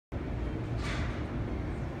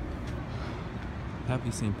Happy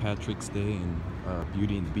St. Patrick's Day, and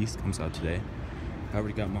Beauty and the Beast comes out today. I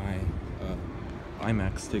already got my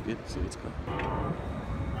IMAX ticket, so let's go.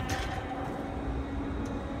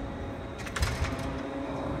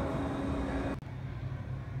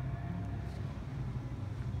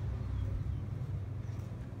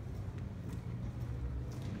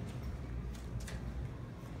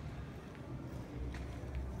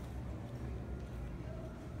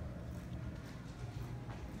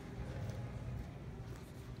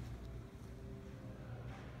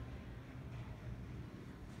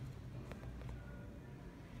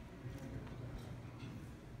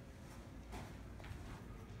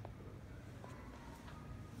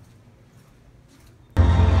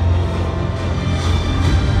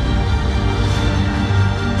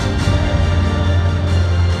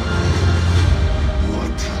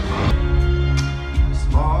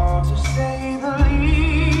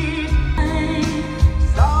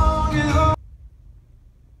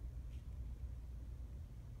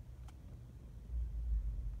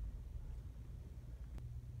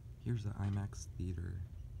 Here's the IMAX theater.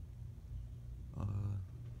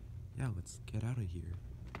 Yeah, let's get out of here.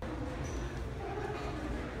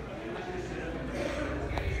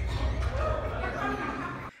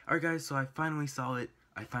 Alright guys, so I finally saw it.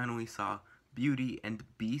 I finally saw Beauty and the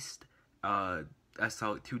Beast. I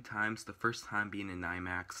saw it 2 times, the first time being in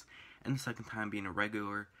IMAX, and the second time being a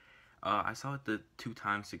regular. I saw it the 2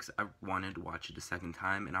 times because I wanted to watch it a second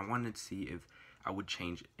time, and I wanted to see if I would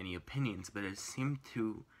change any opinions, but it seemed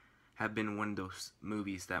to have been one of those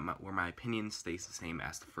movies that where my opinion stays the same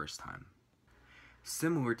as the first time.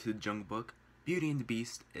 Similar to The Jungle Book, Beauty and the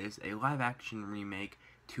Beast is a live-action remake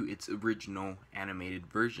to its original animated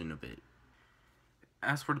version of it.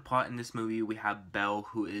 As for the plot in this movie, we have Belle,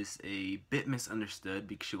 who is a bit misunderstood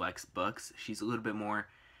because she likes bucks. She's a little bit more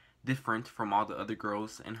different from all the other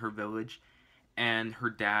girls in her village, and her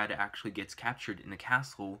dad actually gets captured in a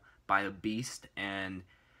castle by a beast and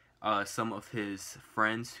some of his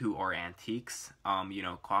friends who are antiques, you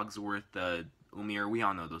know, Cogsworth, Lumiere, we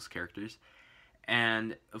all know those characters.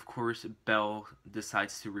 And, of course, Belle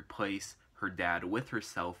decides to replace her dad with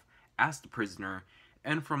herself as the prisoner,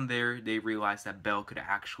 and from there, they realize that Belle could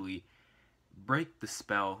actually break the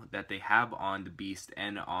spell that they have on the beast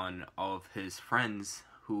and on all of his friends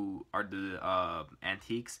who are the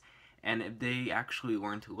antiques, and if they actually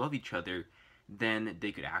learn to love each other, then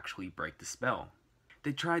they could actually break the spell.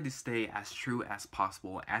 They tried to stay as true as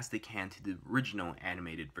possible as they can to the original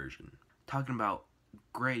animated version. Talking about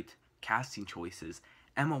great casting choices,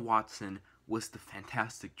 Emma Watson was the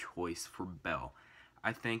fantastic choice for Belle.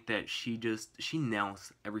 I think that she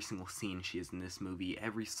nails every single scene she is in this movie,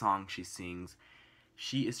 every song she sings.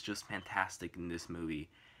 She is just fantastic in this movie,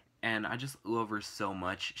 and I just love her so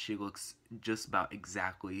much. She looks just about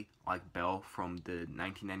exactly like Belle from the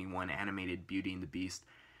 1991 animated Beauty and the Beast.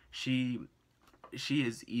 She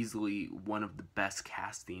is easily one of the best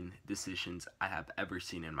casting decisions I have ever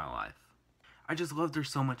seen in my life. I just loved her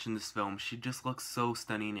so much in this film. She just looks so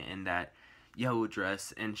stunning in that yellow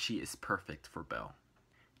dress, and she is perfect for Belle.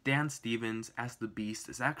 Dan Stevens as the Beast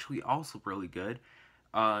is actually also really good.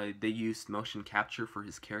 They used motion capture for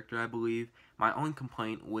his character, I believe. My only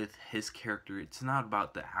complaint with his character, it's not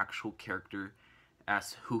about the actual character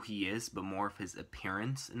as who he is, but more of his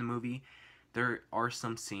appearance in the movie. There are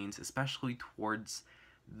some scenes, especially towards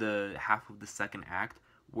the half of the second act,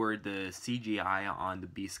 where the CGI on the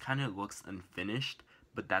Beast kind of looks unfinished,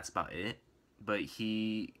 but that's about it. But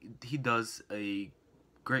he does a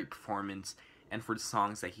great performance, and for the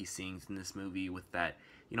songs that he sings in this movie with that,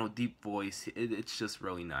 you know, deep voice, it's just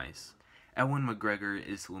really nice. Ewan McGregor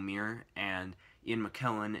is Lumiere, and Ian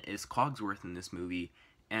McKellen is Cogsworth in this movie,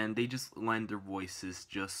 and they just lend their voices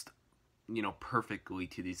just, you know, perfectly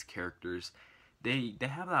to these characters. They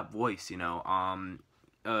have that voice, you know.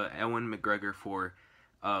 Ewan McGregor for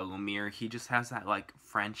Lumiere, he just has that like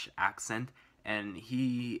French accent, and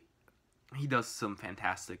he does some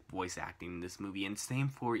fantastic voice acting in this movie. And same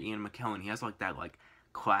for Ian McKellen. He has like that like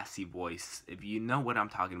classy voice. If you know what I'm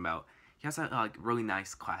talking about, he has that like really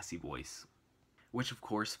nice classy voice, which of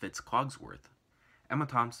course fits Cogsworth. Emma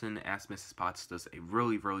Thompson as Mrs. Potts does a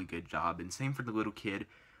really good job, and same for the little kid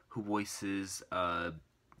who voices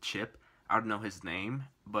Chip. I don't know his name,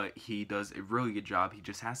 but he does a really good job. He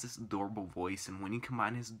just has this adorable voice, and when you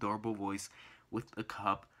combine his adorable voice with a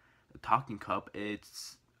talking cup,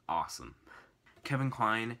 it's awesome. Kevin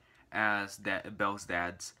Kline as Belle's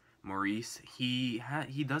dad's Maurice, he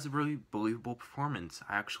does a really believable performance.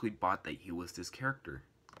 I actually bought that he was this character.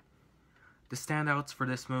 The standouts for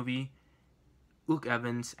this movie: Luke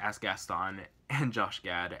Evans as Gaston and Josh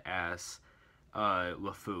Gad as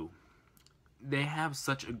LeFou. they have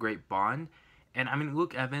such a great bond. And I mean,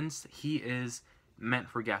 Luke Evans, he is meant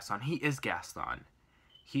for Gaston. He is Gaston.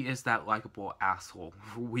 He is that likable asshole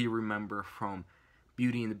we remember from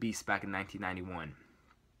Beauty and the Beast back in 1991.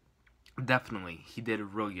 Definitely, he did a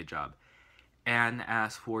really good job. And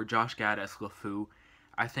as for Josh Gad as LeFou,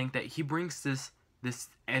 I think that he brings this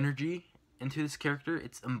energy into this character.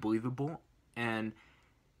 It's unbelievable, and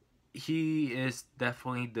he is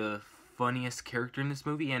definitely the funniest character in this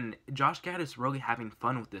movie. And Josh Gad is really having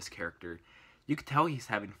fun with this character. You could tell he's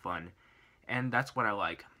having fun, and that's what I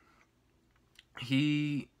like.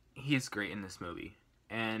 He is great in this movie,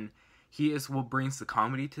 and he is what brings the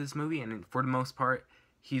comedy to this movie. And for the most part,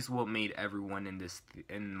 he's what made everyone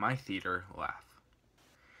in my theater laugh.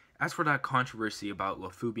 As for that controversy about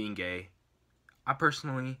LeFou being gay, I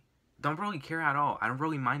personally don't really care at all. I don't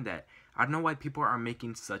really mind that. I don't know why people are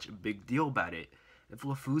making such a big deal about it. If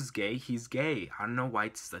LeFou's gay, he's gay. I don't know why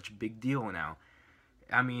it's such a big deal now.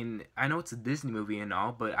 I mean, I know it's a Disney movie and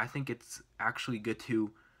all, but I think it's actually good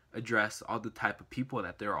to address all the type of people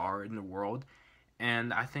that there are in the world.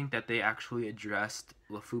 And I think that they actually addressed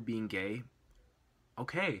LeFou being gay.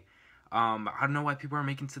 Okay. I don't know why people are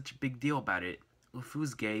making such a big deal about it.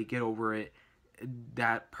 LeFou's gay, get over it.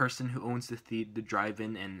 That person who owns the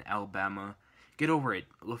drive-in in Alabama, get over it.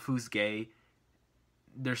 LeFou's gay.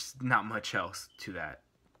 There's not much else to that.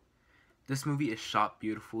 This movie is shot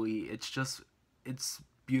beautifully. It's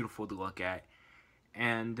beautiful to look at,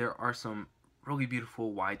 and there are some really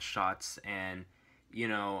beautiful wide shots and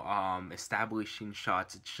establishing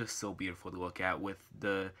shots. It's just so beautiful to look at with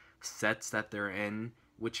the sets that they're in,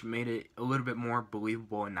 which made it a little bit more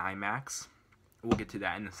believable in IMAX. We'll get to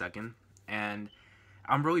that in a second. And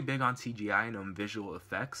I'm really big on CGI and on visual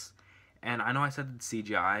effects. And I know I said that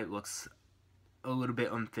CGI looks a little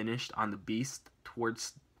bit unfinished on the Beast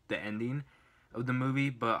towards the ending of the movie,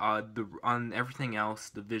 but on everything else,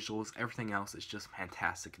 the visuals, everything else is just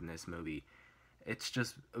fantastic in this movie. It's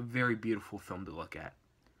just a very beautiful film to look at.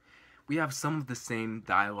 We have some of the same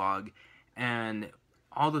dialogue and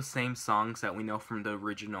all the same songs that we know from the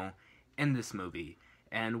original in this movie.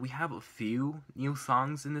 And we have a few new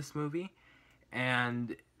songs in this movie,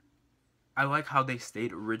 and I like how they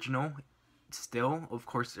stayed original. Still, of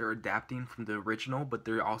course, they're adapting from the original, but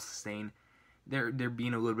they're also saying they're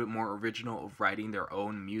being a little bit more original of writing their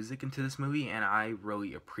own music into this movie, and I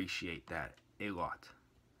really appreciate that a lot.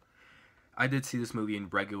 I did see this movie in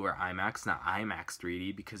regular IMAX, not IMAX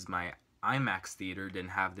 3D, because my IMAX theater didn't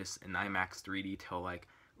have this in IMAX 3D till like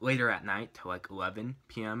later at night, till like 11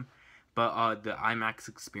 p.m. But the IMAX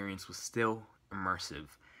experience was still immersive.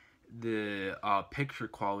 The picture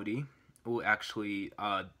quality, well, actually,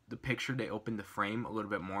 the picture, they opened the frame a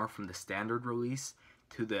little bit more from the standard release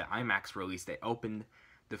to the IMAX release. They opened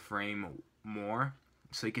the frame more,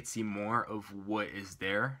 so you could see more of what is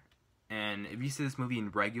there. And if you see this movie in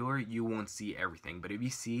regular, you won't see everything. But if you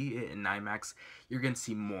see it in IMAX, you're going to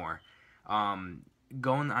see more.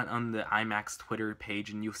 Go on the IMAX Twitter page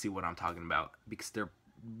and you'll see what I'm talking about, because they're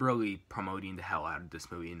really promoting the hell out of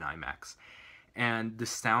this movie in IMAX. And the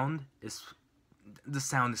sound is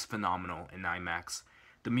phenomenal in IMAX.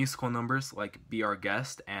 The musical numbers like Be Our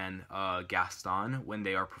Guest and Gaston, when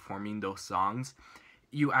they are performing those songs,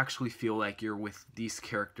 you actually feel like you're with these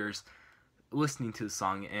characters listening to the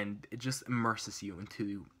song, and it just immerses you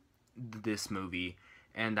into this movie.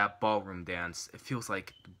 And that ballroom dance, it feels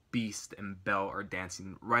like Beast and Belle are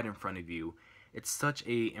dancing right in front of you. It's such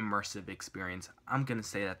a immersive experience. I'm gonna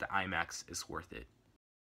say that the IMAX is worth it.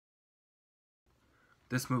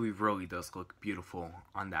 This movie really does look beautiful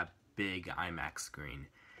on that big IMAX screen.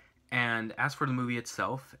 And as for the movie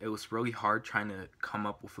itself, it was really hard trying to come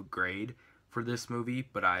up with a grade for this movie,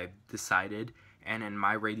 but I decided, and in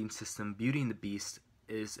my rating system, Beauty and the Beast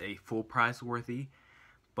is a full prize worthy,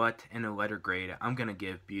 but in a letter grade, I'm gonna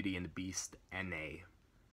give Beauty and the Beast an A.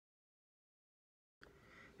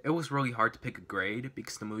 It was really hard to pick a grade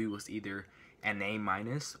because the movie was either an A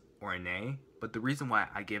minus or an A, but the reason why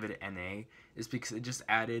I gave it an A is because it just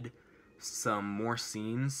added some more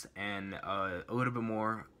scenes and a little bit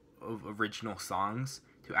more of original songs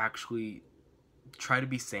to actually try to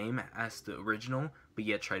be same as the original, but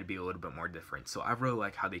yet try to be a little bit more different. So I really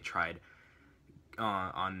like how they tried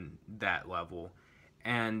on that level.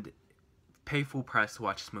 And pay full price to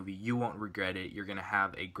watch this movie. You won't regret it. You're gonna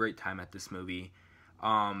have a great time at this movie.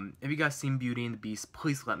 If you guys seen Beauty and the Beast,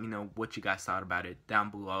 please let me know what you guys thought about it down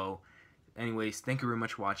below. Anyways, thank you very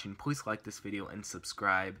much for watching. Please like this video and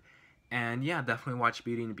subscribe. And yeah, definitely watch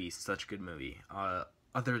Beauty and the Beast. Such a good movie.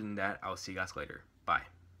 Other than that, I'll see you guys later. Bye.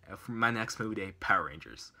 For my next movie day, Power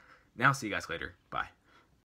Rangers. Now, see you guys later. Bye.